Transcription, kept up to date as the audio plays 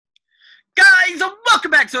Guys, welcome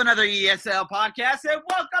back to another ESL podcast, and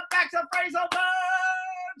welcome back to Phrasal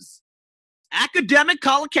Verbs! Academic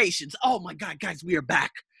collocations. Oh my God, guys, we are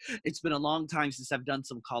back. It's been a long time since I've done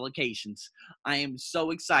some collocations. I am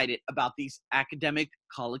so excited about these academic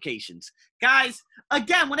collocations. Guys,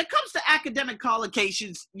 again, when it comes to academic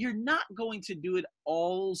collocations, you're not going to do it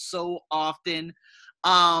all so often.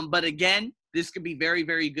 But again, this could be very,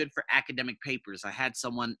 very good for academic papers. I had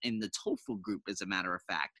someone in the TOEFL group, as a matter of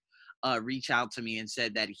fact, reach out to me and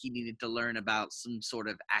said that he needed to learn about some sort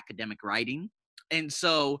of academic writing. And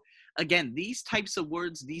so, again, these types of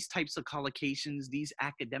words, these types of collocations, these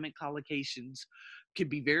academic collocations could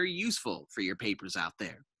be very useful for your papers out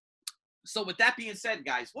there. So with that being said,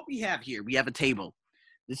 guys, what we have here, we have a table.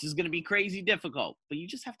 This is going to be crazy difficult, but you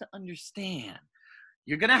just have to understand.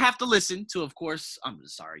 You're going to have to listen to, of course,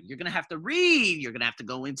 you're going to have to read. You're going to have to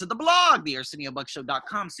go into the blog,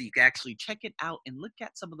 thearseniobuckshow.com, so you can actually check it out and look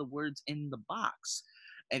at some of the words in the box.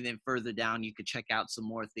 And then further down, you could check out some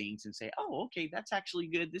more things and say, oh, okay, that's actually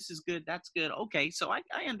good. This is good. That's good. Okay, so I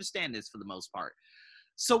understand this for the most part.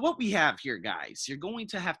 So what we have here, guys, you're going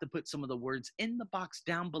to have to put some of the words in the box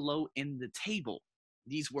down below in the table.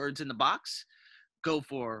 These words in the box go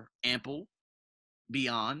for ample,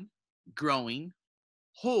 beyond, growing,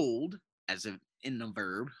 hold, as in a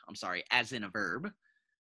verb,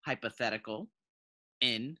 hypothetical,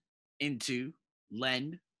 in, into,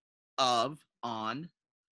 lend, of, on,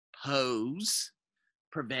 pose,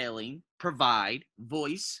 prevailing, provide,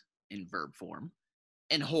 voice in verb form,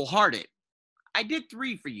 and wholehearted. I did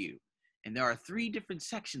 3 for you, and there are 3 different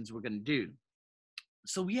sections we're going to do.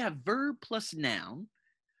 So we have verb plus noun,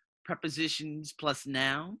 prepositions plus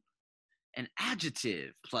noun, and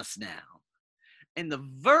adjective plus noun. And the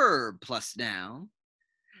verb plus noun,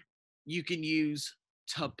 you can use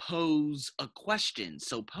to pose a question.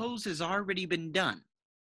 So pose has already been done.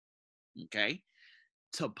 Okay?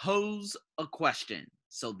 To pose a question.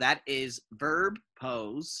 So that is verb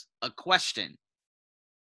pose a question.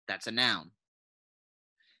 That's a noun.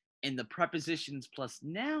 In the prepositions plus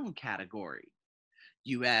noun category,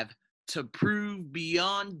 you have to prove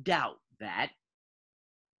beyond doubt that.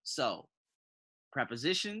 So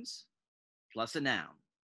prepositions plus a noun.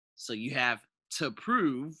 So you have to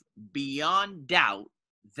prove beyond doubt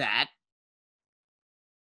that.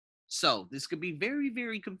 So this could be very,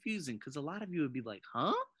 very confusing because a lot of you would be like,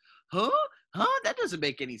 huh? That doesn't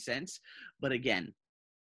make any sense. But again,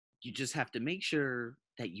 you just have to make sure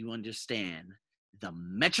that you understand the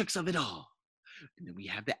metrics of it all. And then we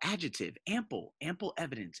have the adjective, ample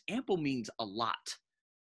evidence. Ample means a lot.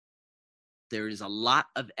 There is a lot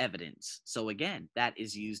of evidence. So again, that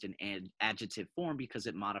is used in adjective form because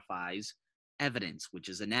it modifies evidence, which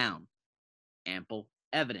is a noun. Ample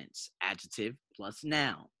evidence, adjective plus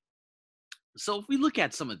noun. So if we look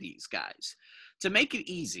at some of these, guys, to make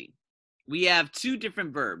it easy, we have 2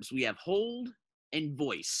 different verbs. We have hold and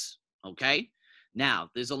voice, okay? Now,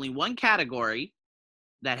 there's only one category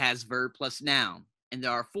that has verb plus noun, and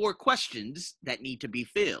there are 4 questions that need to be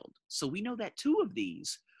filled. So we know that 2 of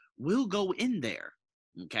these will go in there,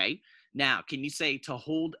 okay? Now, can you say to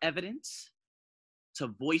hold evidence, to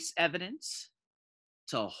voice evidence,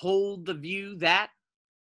 to hold the view that,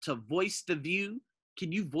 to voice the view?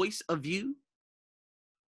 Can you voice a view?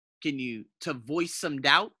 Can you, to voice some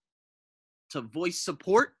doubt, to voice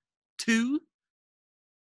support, to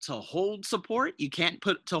hold support? You can't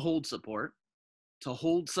put to hold support. To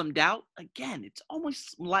hold some doubt, again, it's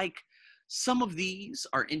almost like some of these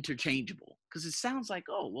are interchangeable because it sounds like,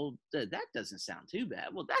 oh, well, that doesn't sound too bad.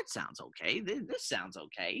 Well, that sounds okay. This sounds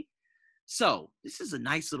okay. So this is a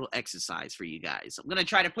nice little exercise for you guys. I'm going to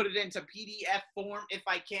try to put it into PDF form if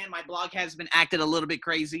I can. My blog has been acting a little bit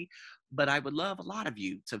crazy, but I would love a lot of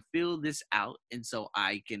you to fill this out. And so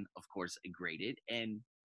I can, of course, grade it. And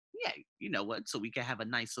yeah, you know what? So we can have a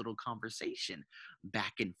nice little conversation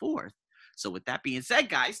back and forth. So with that being said,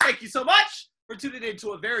 guys, thank you so much for tuning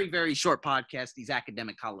into a very, very short podcast, these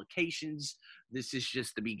academic collocations. This is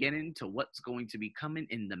just the beginning to what's going to be coming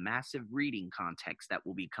in the massive reading context that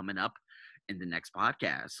will be coming up in the next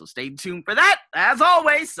podcast. So stay tuned for that. As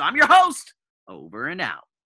always, I'm your host. Over and out.